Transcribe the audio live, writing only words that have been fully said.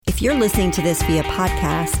If you're listening to this via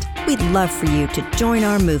podcast, we'd love for you to join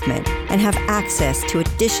our movement and have access to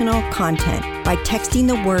additional content by texting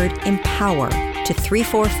the word EMPOWER to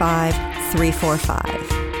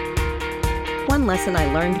 345-345. One lesson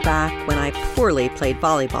I learned back when I poorly played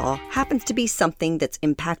volleyball happens to be something that's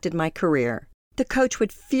impacted my career. The coach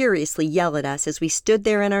would furiously yell at us as we stood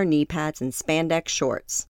there in our knee pads and spandex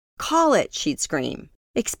shorts. "Call it," she'd scream.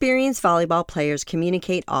 Experienced volleyball players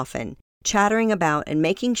communicate often, chattering about and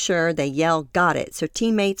making sure they yell "got it" so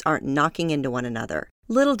teammates aren't knocking into one another.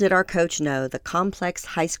 Little did our coach know the complex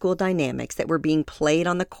high school dynamics that were being played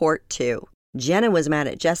on the court, too. Jenna was mad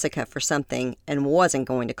at Jessica for something and wasn't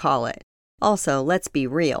going to call it. Also, let's be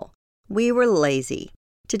real. We were lazy.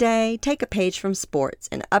 Today, take a page from sports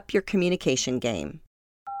and up your communication game.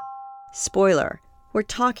 Spoiler, we're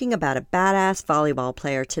talking about a badass volleyball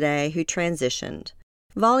player today who transitioned.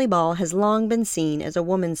 Volleyball has long been seen as a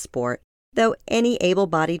woman's sport, though any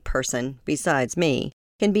able-bodied person, besides me,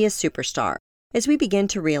 can be a superstar. As we begin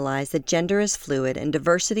to realize that gender is fluid and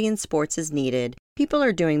diversity in sports is needed, people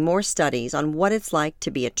are doing more studies on what it's like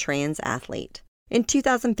to be a trans athlete. In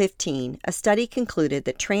 2015, a study concluded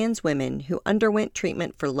that trans women who underwent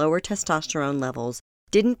treatment for lower testosterone levels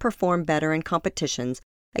didn't perform better in competitions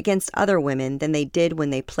against other women than they did when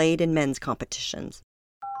they played in men's competitions.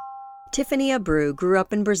 Tiffany Abreu grew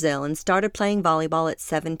up in Brazil and started playing volleyball at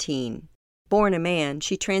 17. Born a man,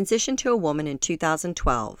 she transitioned to a woman in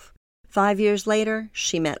 2012. 5 years later,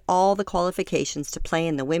 she met all the qualifications to play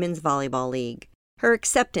in the Women's Volleyball League. Her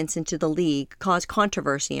acceptance into the league caused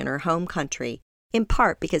controversy in her home country, in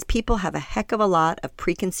part because people have a heck of a lot of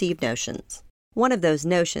preconceived notions. One of those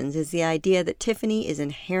notions is the idea that Tiffany is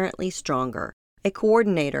inherently stronger. A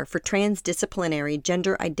coordinator for transdisciplinary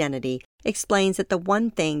gender identity explains that the one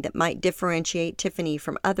thing that might differentiate Tiffany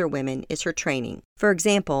from other women is her training. For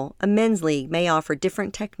example, a men's league may offer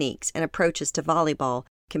different techniques and approaches to volleyball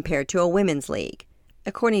compared to a women's league.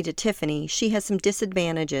 According to Tiffany, she has some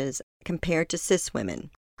disadvantages compared to cis women.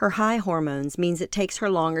 Her high hormones means it takes her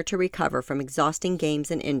longer to recover from exhausting games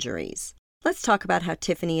and injuries. Let's talk about how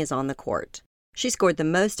Tiffany is on the court. She scored the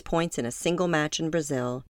most points in a single match in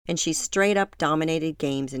Brazil, and she straight up dominated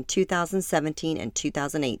games in 2017 and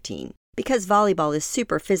 2018. Because volleyball is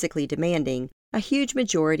super physically demanding, a huge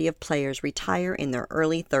majority of players retire in their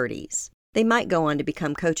early 30s. They might go on to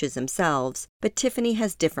become coaches themselves, but Tiffany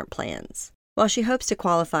has different plans. While she hopes to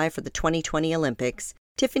qualify for the 2020 Olympics,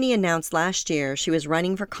 Tiffany announced last year she was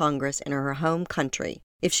running for Congress in her home country.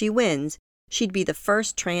 If she wins, she'd be the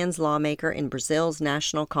first trans lawmaker in Brazil's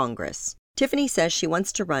National Congress. Tiffany says she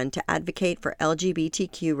wants to run to advocate for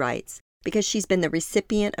LGBTQ rights because she's been the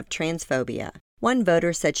recipient of transphobia. One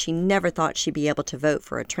voter said she never thought she'd be able to vote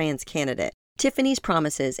for a trans candidate. Tiffany's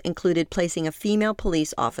promises included placing a female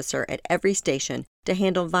police officer at every station to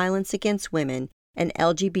handle violence against women and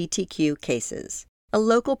LGBTQ cases. A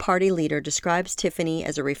local party leader describes Tiffany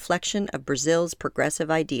as a reflection of Brazil's progressive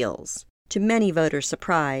ideals. To many voters'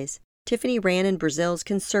 surprise, Tiffany ran in Brazil's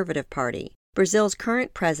Conservative Party. Brazil's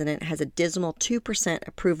current president has a dismal 2%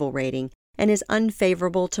 approval rating and is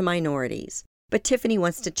unfavorable to minorities. But Tiffany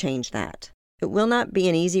wants to change that. It will not be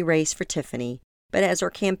an easy race for Tiffany, but as her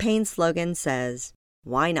campaign slogan says,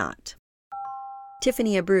 why not?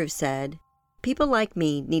 Tiffany Abreu said, "People like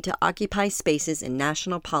me need to occupy spaces in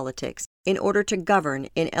national politics in order to govern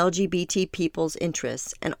in LGBT people's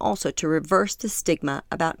interests and also to reverse the stigma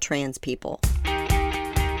about trans people."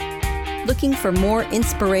 Looking for more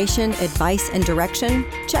inspiration, advice, and direction?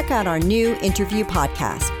 Check out our new interview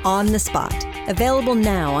podcast, On the Spot, available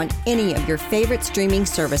now on any of your favorite streaming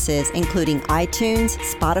services, including iTunes,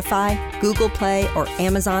 Spotify, Google Play, or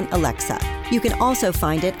Amazon Alexa. You can also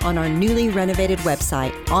find it on our newly renovated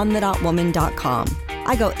website, onthedotwoman.com.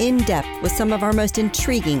 I go in-depth with some of our most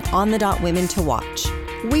intriguing on-the-dot women to watch.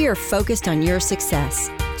 We are focused on your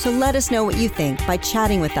success, so let us know what you think by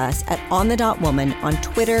chatting with us at On the Dot Woman on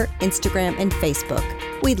Twitter, Instagram, and Facebook.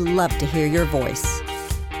 We'd love to hear your voice.